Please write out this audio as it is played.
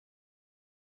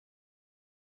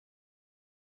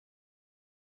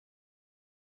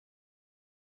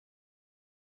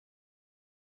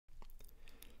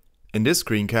In this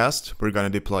screencast, we're going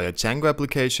to deploy a Django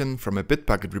application from a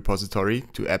Bitbucket repository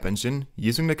to App Engine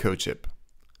using the Codeship.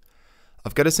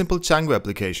 I've got a simple Django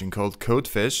application called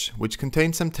Codefish, which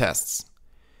contains some tests.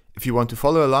 If you want to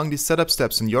follow along these setup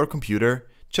steps on your computer,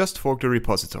 just fork the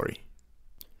repository.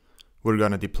 We're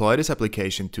going to deploy this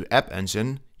application to App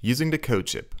Engine using the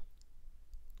Codeship.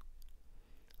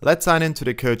 Let's sign into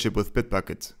the Codeship with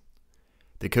Bitbucket.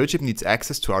 The Codeship needs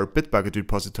access to our Bitbucket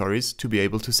repositories to be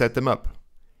able to set them up.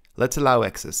 Let's allow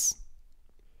access.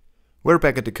 We're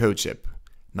back at the Codeship.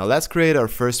 Now let's create our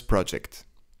first project.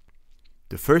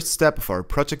 The first step of our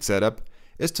project setup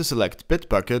is to select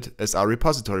Bitbucket as our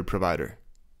repository provider.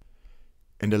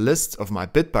 In the list of my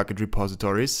Bitbucket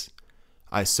repositories,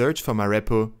 I search for my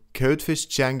repo Codefish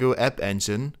Django App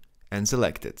Engine and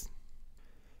select it.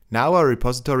 Now our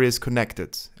repository is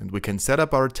connected and we can set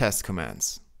up our test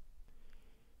commands.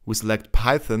 We select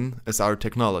Python as our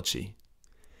technology.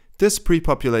 This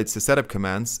pre-populates the setup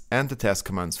commands and the test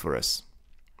commands for us.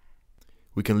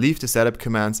 We can leave the setup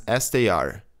commands as they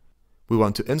are. We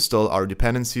want to install our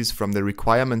dependencies from the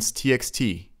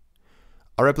requirements.txt.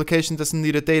 Our application doesn't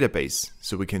need a database,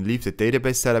 so we can leave the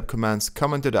database setup commands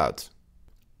commented out.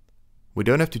 We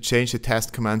don't have to change the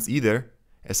test commands either,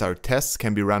 as our tests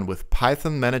can be run with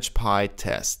python manage_py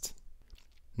test.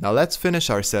 Now let's finish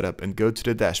our setup and go to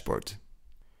the dashboard.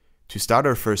 To start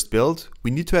our first build,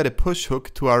 we need to add a push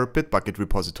hook to our Bitbucket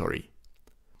repository.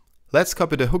 Let's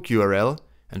copy the hook URL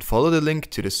and follow the link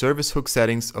to the service hook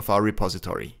settings of our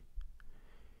repository.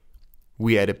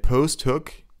 We add a post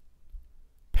hook,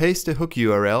 paste the hook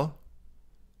URL,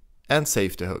 and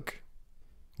save the hook.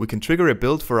 We can trigger a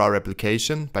build for our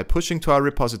application by pushing to our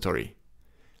repository.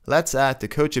 Let's add the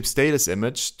Codeship status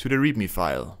image to the README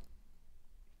file.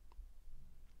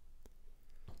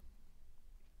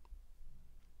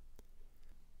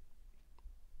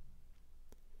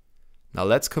 Now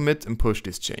let's commit and push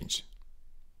this change.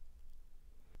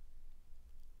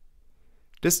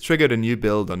 This triggered a new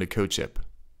build on the Codeship.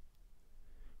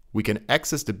 We can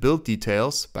access the build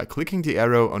details by clicking the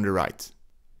arrow on the right.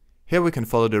 Here we can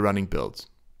follow the running build.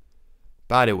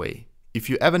 By the way, if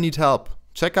you ever need help,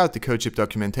 check out the Codeship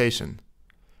documentation.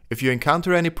 If you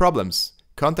encounter any problems,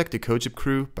 contact the Codeship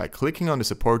crew by clicking on the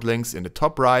support links in the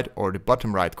top right or the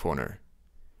bottom right corner.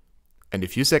 And a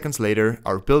few seconds later,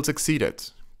 our build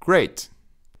succeeded. Great!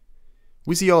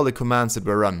 We see all the commands that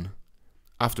were run.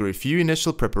 After a few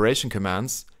initial preparation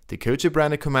commands, the Codeship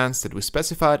ran the commands that we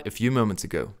specified a few moments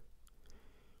ago.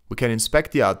 We can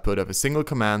inspect the output of a single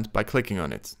command by clicking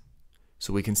on it,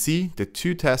 so we can see that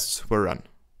 2 tests were run.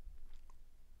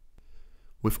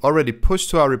 We've already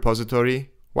pushed to our repository,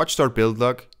 watched our build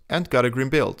log, and got a green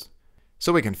build,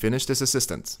 so we can finish this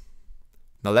assistant.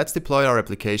 Now let's deploy our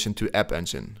application to App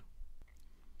Engine.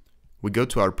 We go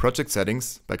to our project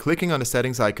settings by clicking on the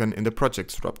settings icon in the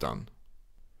projects dropdown,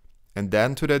 and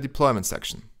then to the deployment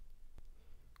section.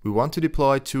 We want to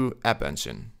deploy to App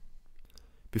Engine.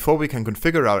 Before we can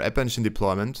configure our App Engine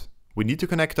deployment, we need to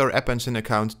connect our App Engine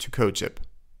account to Codeship.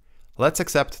 Let's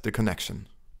accept the connection.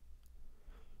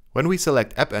 When we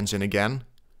select App Engine again,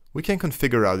 we can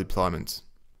configure our deployment.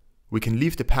 We can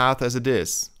leave the path as it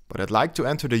is, but I'd like to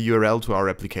enter the URL to our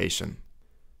application.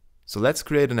 So let's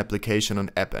create an application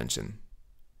on App Engine.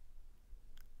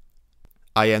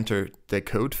 I enter the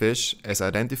Codefish as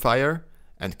identifier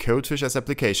and Codefish as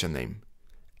application name,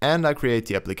 and I create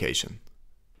the application.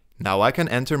 Now I can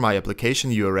enter my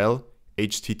application URL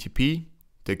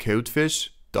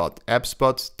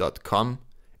http://thecodefish.appspot.com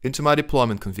into my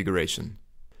deployment configuration.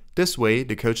 This way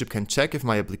the Codeship can check if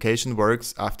my application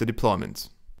works after deployment.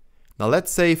 Now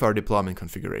let's save our deployment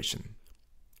configuration.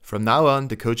 From now on,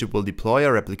 the Codeship will deploy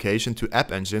our application to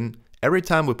App Engine every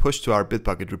time we push to our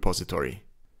Bitbucket repository.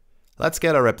 Let's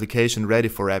get our application ready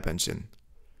for App Engine.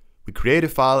 We create a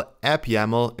file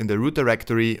app.yaml in the root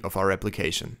directory of our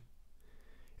application.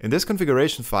 In this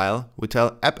configuration file, we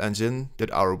tell App Engine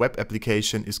that our web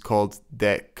application is called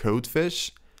the Codefish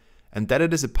and that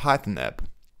it is a Python app.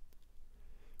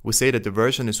 We say that the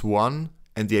version is 1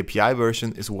 and the API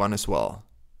version is 1 as well.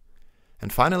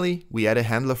 And finally, we add a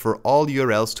handler for all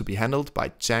URLs to be handled by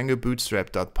Django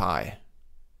bootstrap.py.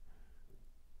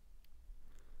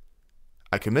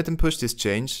 I commit and push this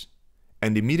change,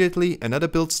 and immediately another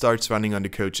build starts running on the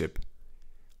Codeship.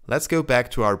 Let's go back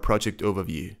to our project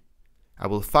overview. I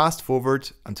will fast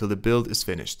forward until the build is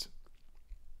finished.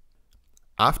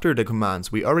 After the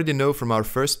commands we already know from our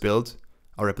first build,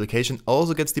 our application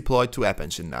also gets deployed to App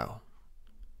Engine now.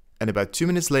 And about 2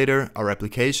 minutes later, our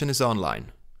application is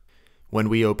online. When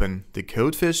we open the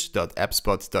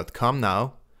codefish.appspot.com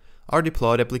now, our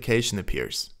deployed application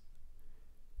appears.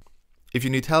 If you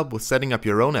need help with setting up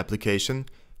your own application,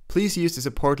 please use the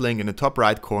support link in the top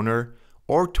right corner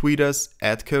or tweet us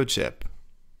at Codeship.